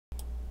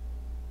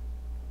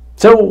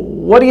So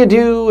what do you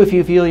do if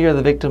you feel you're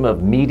the victim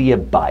of media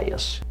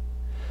bias?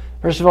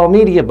 First of all,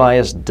 media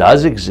bias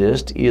does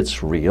exist.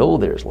 It's real.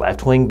 There's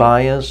left-wing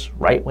bias,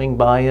 right-wing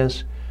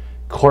bias,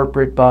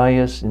 corporate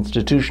bias,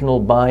 institutional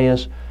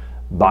bias,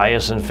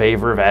 bias in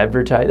favor of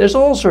advertising. There's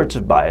all sorts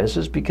of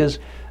biases because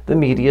the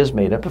media is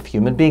made up of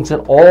human beings,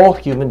 and all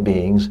human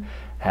beings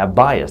have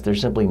bias.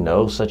 There's simply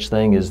no such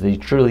thing as the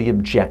truly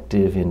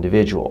objective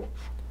individual.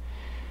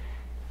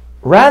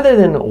 Rather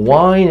than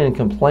whine and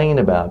complain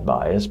about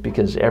bias,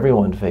 because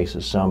everyone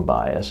faces some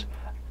bias,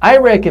 I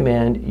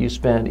recommend you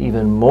spend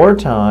even more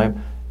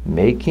time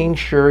making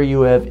sure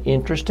you have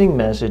interesting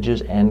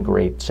messages and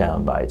great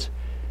sound bites.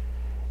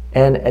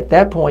 And at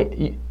that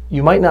point,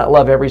 you might not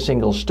love every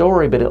single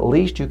story, but at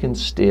least you can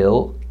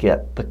still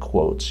get the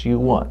quotes you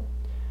want.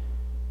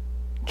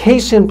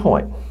 Case in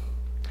point,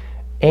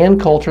 Ann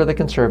Coulter, the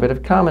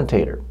conservative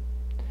commentator.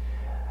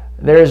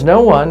 There is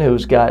no one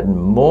who's gotten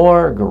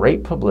more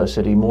great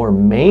publicity, more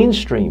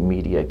mainstream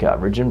media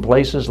coverage in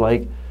places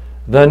like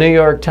the New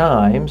York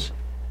Times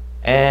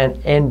and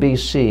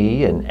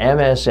NBC and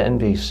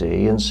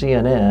MSNBC and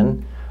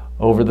CNN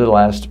over the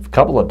last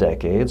couple of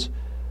decades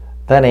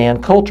than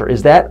Ann Coulter.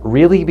 Is that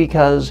really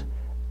because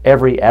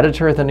every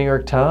editor at the New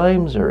York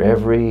Times or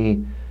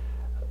every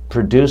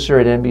producer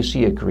at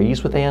NBC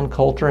agrees with Ann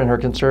Coulter and her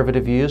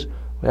conservative views?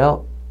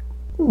 Well,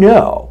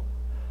 no.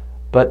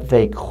 But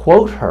they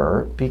quote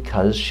her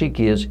because she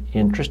gives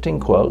interesting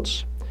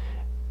quotes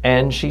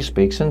and she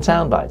speaks in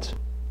sound bites.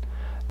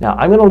 Now,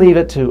 I'm going to leave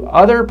it to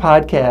other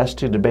podcasts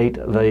to debate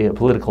the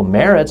political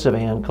merits of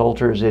Ann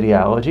Coulter's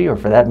ideology, or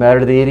for that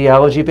matter, the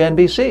ideology of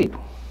NBC.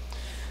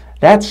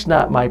 That's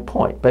not my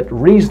point, but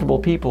reasonable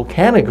people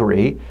can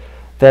agree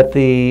that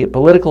the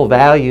political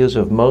values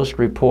of most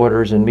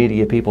reporters and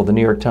media people, the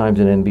New York Times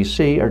and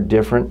NBC, are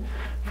different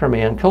from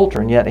Ann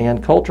Coulter. And yet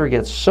Ann Coulter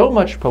gets so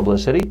much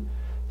publicity,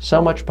 so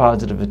much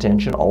positive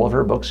attention. All of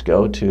her books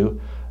go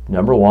to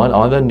 #1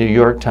 on the New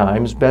York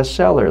Times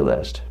bestseller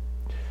list.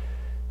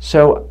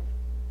 So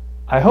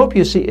I hope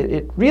you see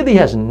it really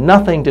has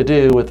nothing to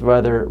do with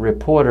whether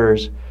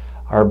reporters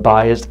are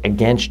biased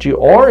against you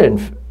or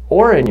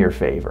in your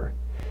favor.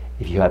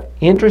 If you have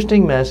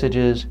interesting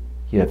messages,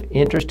 you have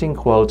interesting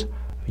quotes,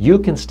 you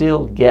can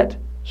still get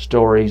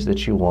stories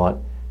that you want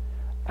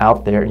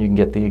out there, and you can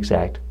get the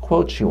exact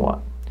quotes you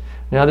want.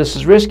 Now, this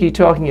is risky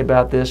talking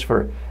about this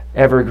for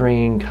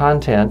evergreen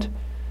content,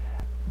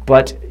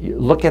 but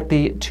look at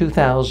the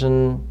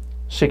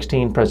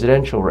 2016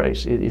 presidential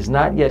race. It is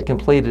not yet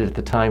completed at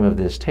the time of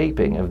this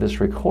taping, of this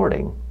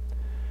recording.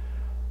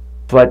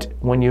 But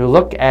when you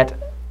look at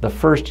the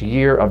first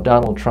year of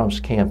Donald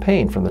Trump's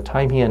campaign, from the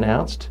time he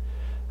announced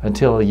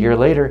until a year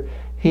later,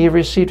 he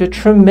received a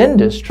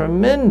tremendous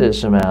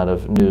amount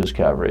of news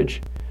coverage.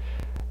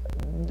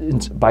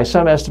 By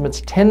some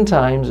estimates, 10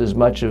 times as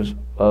much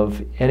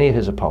of any of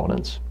his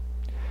opponents.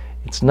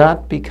 It's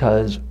not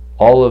because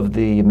all of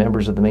the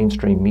members of the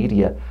mainstream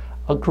media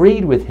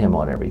agreed with him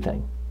on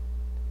everything.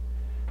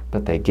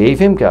 But they gave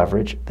him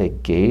coverage, they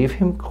gave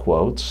him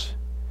quotes,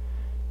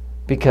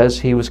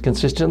 because he was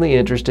consistently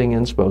interesting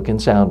and spoke in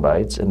sound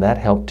bites, and that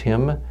helped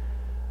him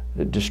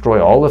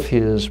destroy all of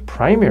his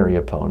primary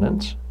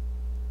opponents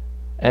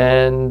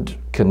and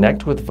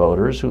connect with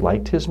voters who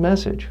liked his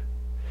message.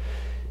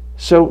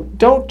 So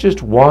don't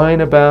just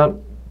whine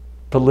about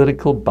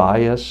political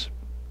bias.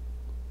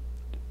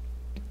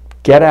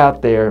 Get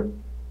out there,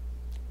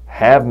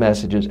 have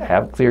messages,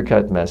 have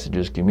clear-cut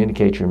messages,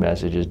 communicate your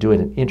messages, do it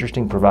in an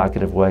interesting,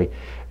 provocative way,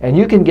 and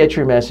you can get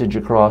your message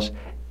across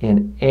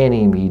in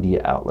any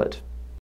media outlet.